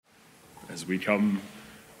As we come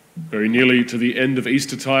very nearly to the end of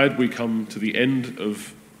Eastertide, we come to the end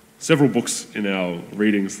of several books in our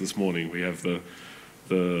readings this morning. We have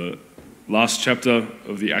the last chapter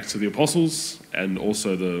of the Acts of the Apostles and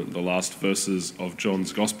also the last verses of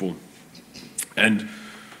John's Gospel. And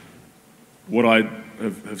what I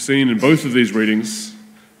have seen in both of these readings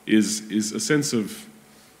is a sense of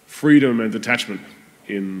freedom and detachment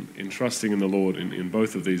in trusting in the Lord in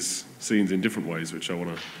both of these scenes in different ways, which I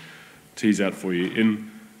want to tease out for you.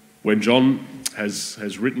 When John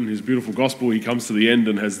has written his beautiful gospel, he comes to the end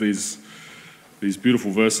and has these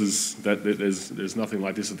beautiful verses that there's nothing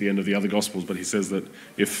like this at the end of the other gospels, but he says that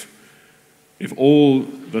if all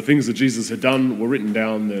the things that Jesus had done were written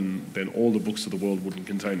down, then all the books of the world wouldn't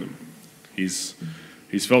contain them. He's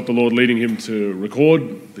felt the Lord leading him to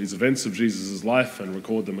record these events of Jesus' life and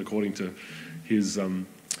record them according to his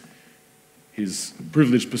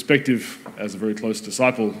privileged perspective as a very close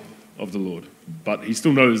disciple of the Lord. But he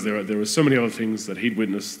still knows there are so many other things that he'd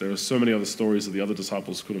witnessed. There are so many other stories that the other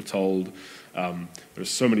disciples could have told. There are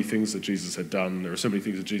so many things that Jesus had done. There are so many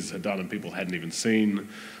things that Jesus had done and people hadn't even seen.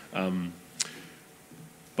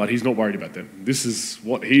 But he's not worried about them. This is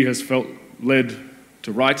what he has felt led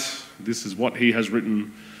to write. This is what he has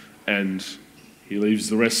written, and he leaves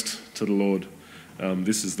the rest to the Lord.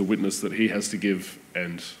 This is the witness that he has to give,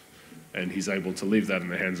 and he's able to leave that in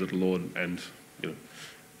the hands of the Lord. And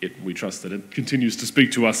we trust that it continues to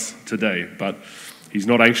speak to us today. But he's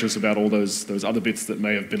not anxious about all those other bits that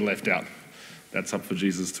may have been left out. That's up for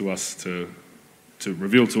Jesus to us to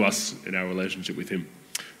reveal to us in our relationship with him.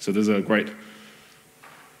 So there's a great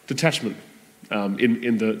detachment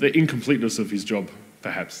in the incompleteness of his job,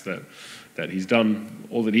 perhaps, that he's done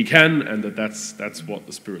all that he can, and that's what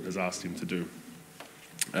the Spirit has asked him to do.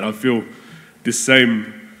 And I feel this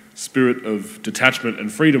same spirit of detachment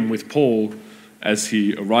and freedom with Paul as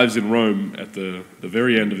he arrives in Rome at the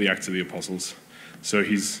very end of the Acts of the Apostles. So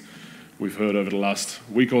we've heard over the last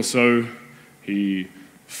week or so, he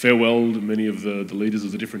farewelled many of the leaders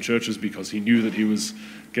of the different churches because he knew that he was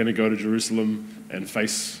going to go to Jerusalem and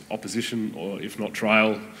face opposition, or if not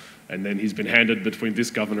trial. And then he's been handed between this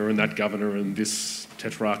governor and this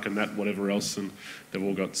tetrarch and that whatever else, and they've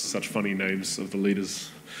all got such funny names of the leaders.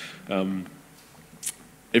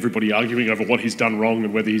 Everybody arguing over what he's done wrong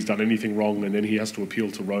and whether he's done anything wrong, and then he has to appeal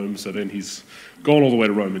to Rome, so then he's gone all the way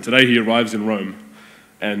to Rome. And today he arrives in Rome,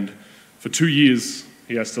 and for 2 years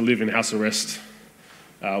he has to live in house arrest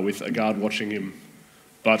with a guard watching him.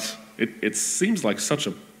 But it seems like such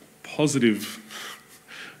a positive,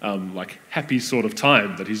 happy sort of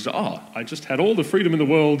time that he's, I just had all the freedom in the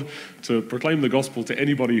world to proclaim the gospel to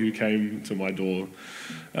anybody who came to my door.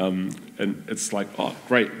 And it's like,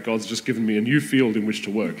 great, God's just given me a new field in which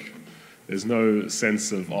to work. There's no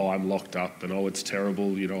sense of, I'm locked up and, it's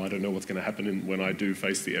terrible, I don't know what's going to happen when I do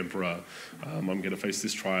face the emperor. I'm going to face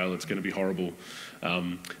this trial, it's going to be horrible.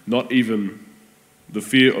 Not even the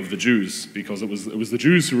fear of the Jews, because it was the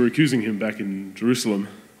Jews who were accusing him back in Jerusalem.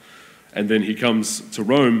 And then he comes to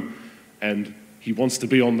Rome, and he wants to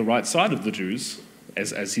be on the right side of the Jews.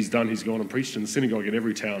 As he's done, he's gone and preached in the synagogue in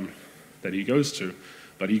every town that he goes to.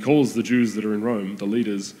 But he calls the Jews that are in Rome, the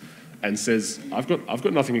leaders, and says, I've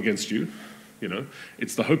got nothing against you.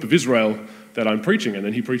 It's the hope of Israel that I'm preaching. And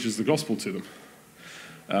then he preaches the gospel to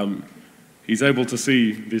them. He's able to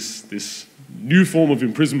see this new form of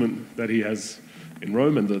imprisonment that he has in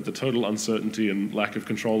Rome, and the total uncertainty and lack of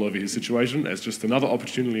control over his situation as just another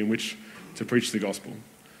opportunity in which to preach the gospel.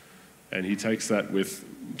 And he takes that with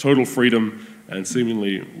total freedom and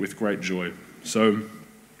seemingly with great joy. So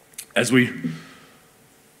as we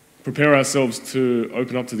prepare ourselves to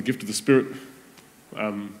open up to the gift of the Spirit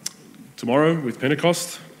tomorrow with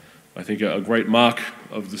Pentecost, I think a great mark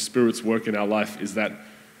of the Spirit's work in our life is that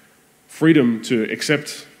freedom to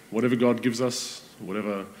accept whatever God gives us,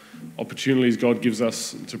 whatever opportunities God gives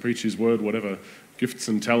us to preach his word, whatever gifts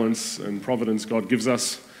and talents and providence God gives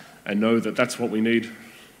us, and know that that's what we need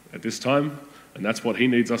at this time, and that's what he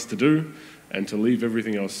needs us to do, and to leave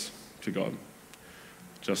everything else to God.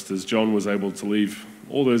 Just as John was able to leave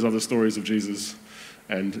all those other stories of Jesus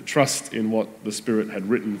and trust in what the Spirit had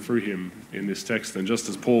written through him in this text, and just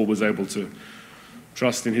as Paul was able to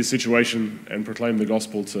trust in his situation and proclaim the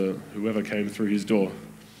gospel to whoever came through his door,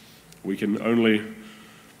 we can only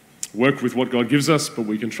work with what God gives us, but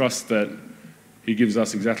we can trust that he gives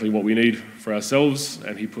us exactly what we need for ourselves,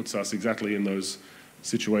 and he puts us exactly in those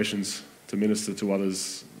situations to minister to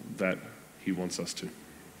others that he wants us to.